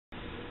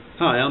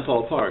Hi, I'm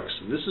Paul Parks,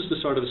 and this is the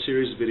start of a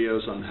series of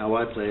videos on how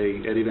I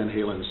play Eddie Van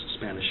Halen's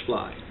Spanish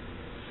Fly.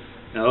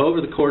 Now, over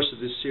the course of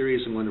this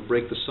series, I'm going to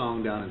break the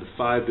song down into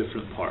 5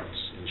 different parts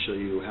and show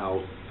you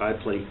how I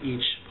play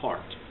each part.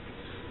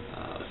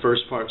 The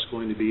first part is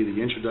going to be the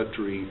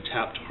introductory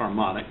tapped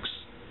harmonics.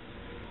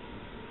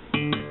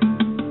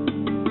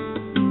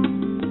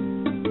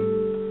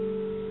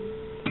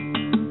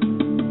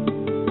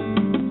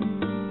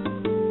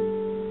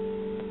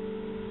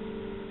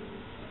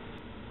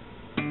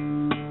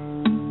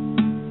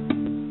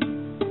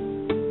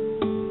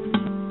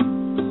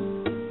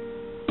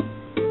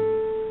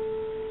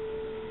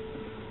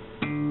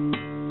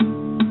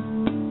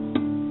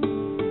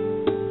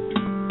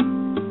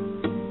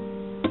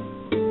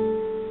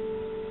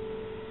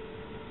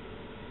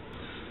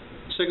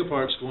 The second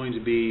part is going to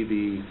be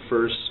the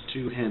first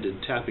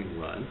two-handed tapping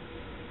run.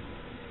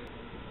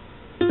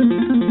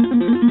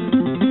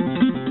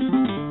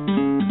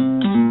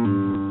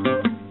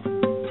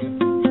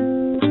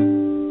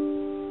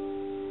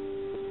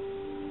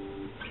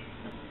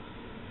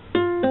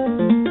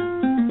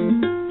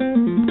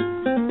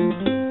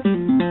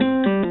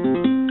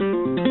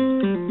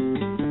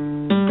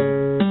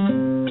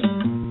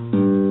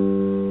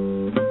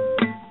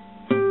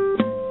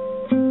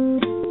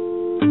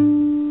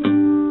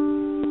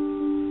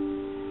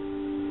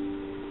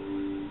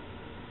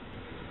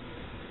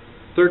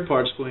 Third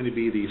part is going to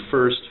be the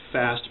first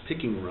fast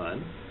picking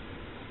run.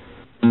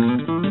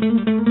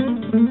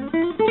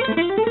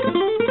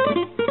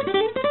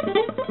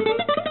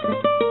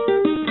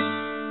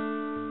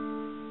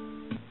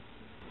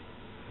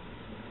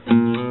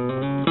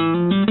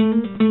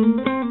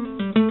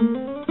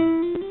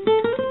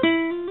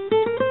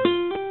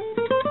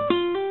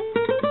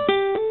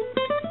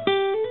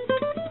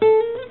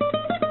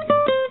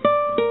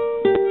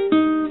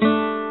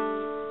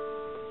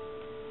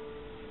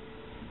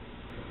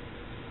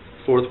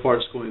 Fourth part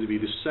is going to be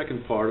the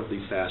second part of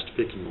the fast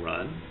picking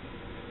run.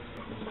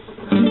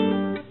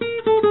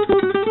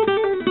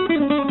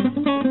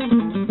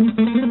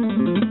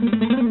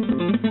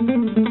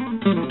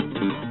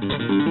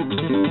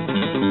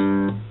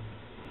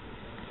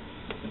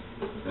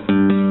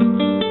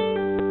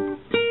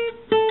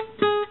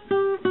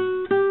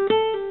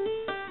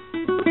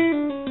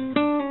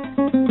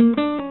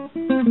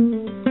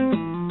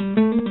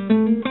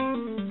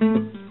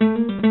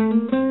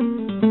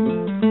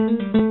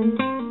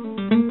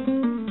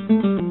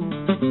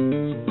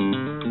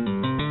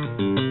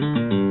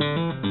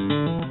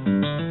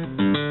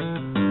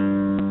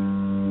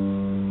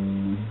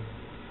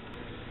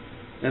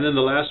 And then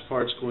the last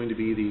part is going to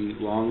be the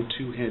long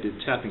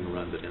two-handed tapping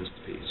run that ends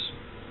the piece.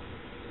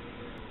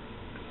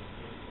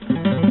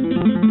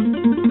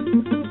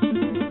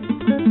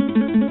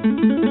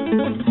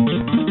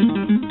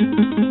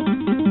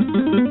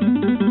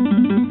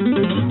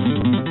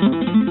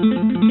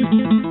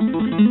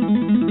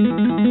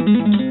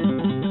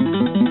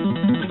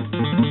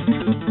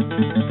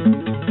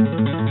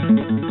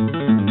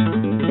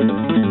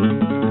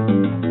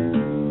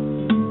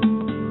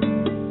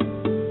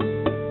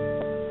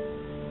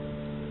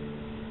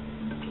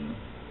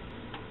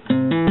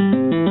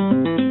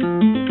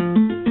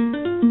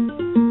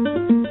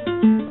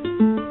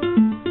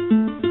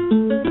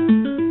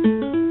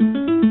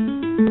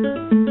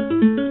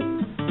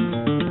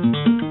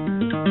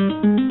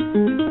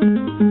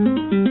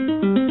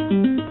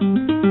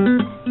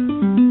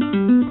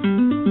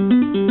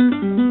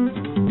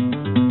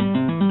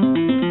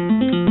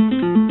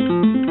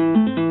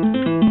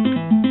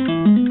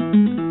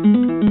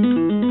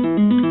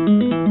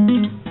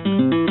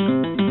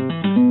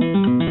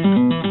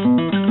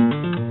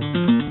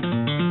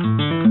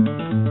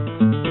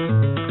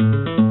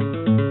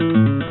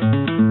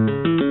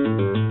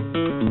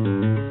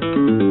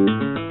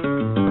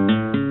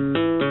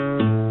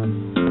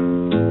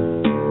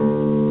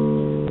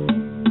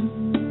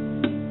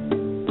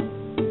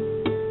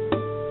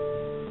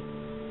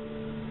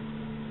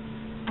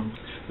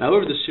 Now,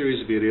 over this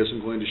series of videos,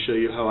 I'm going to show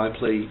you how I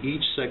play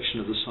each section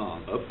of the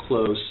song, up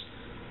close,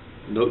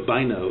 note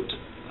by note,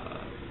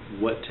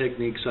 what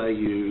techniques I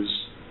use,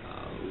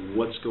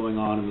 what's going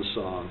on in the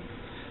song,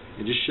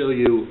 and just show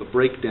you a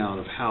breakdown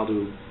of how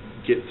to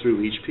get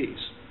through each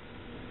piece.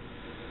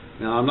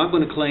 Now, I'm not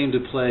going to claim to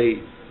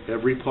play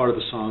every part of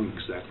the song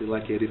exactly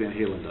like Eddie Van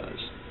Halen does.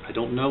 I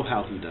don't know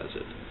how he does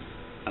it.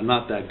 I'm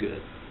not that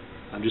good.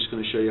 I'm just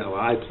going to show you how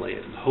I play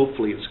it, and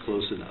hopefully it's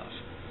close enough.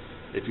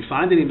 If you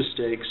find any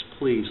mistakes,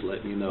 please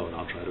let me know and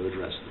I'll try to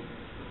address them.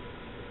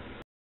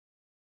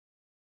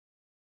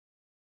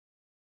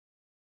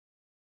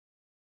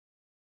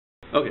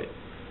 Okay,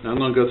 now I'm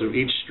going to go through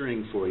each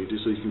string for you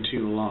just so you can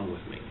tune along with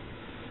me.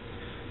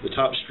 The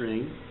top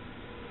string,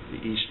 the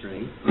E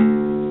string,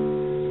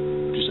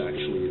 which is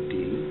actually a D.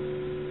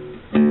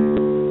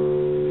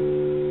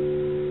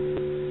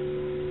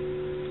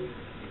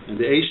 And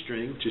the A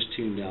string, just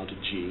tuned down to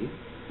G.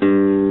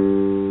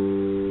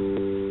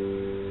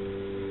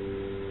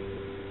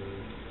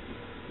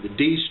 The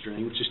D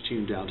string, which is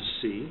tuned down to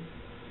C.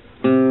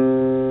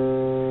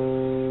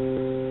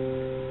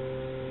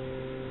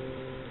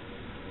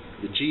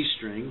 the G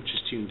string, which is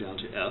tuned down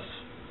to F,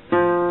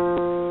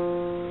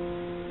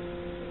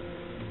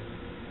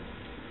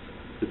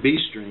 the B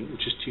string,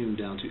 which is tuned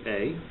down to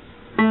A,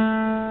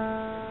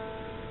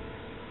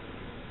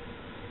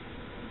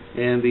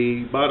 and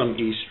the bottom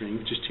E string,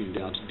 which is tuned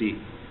down to D.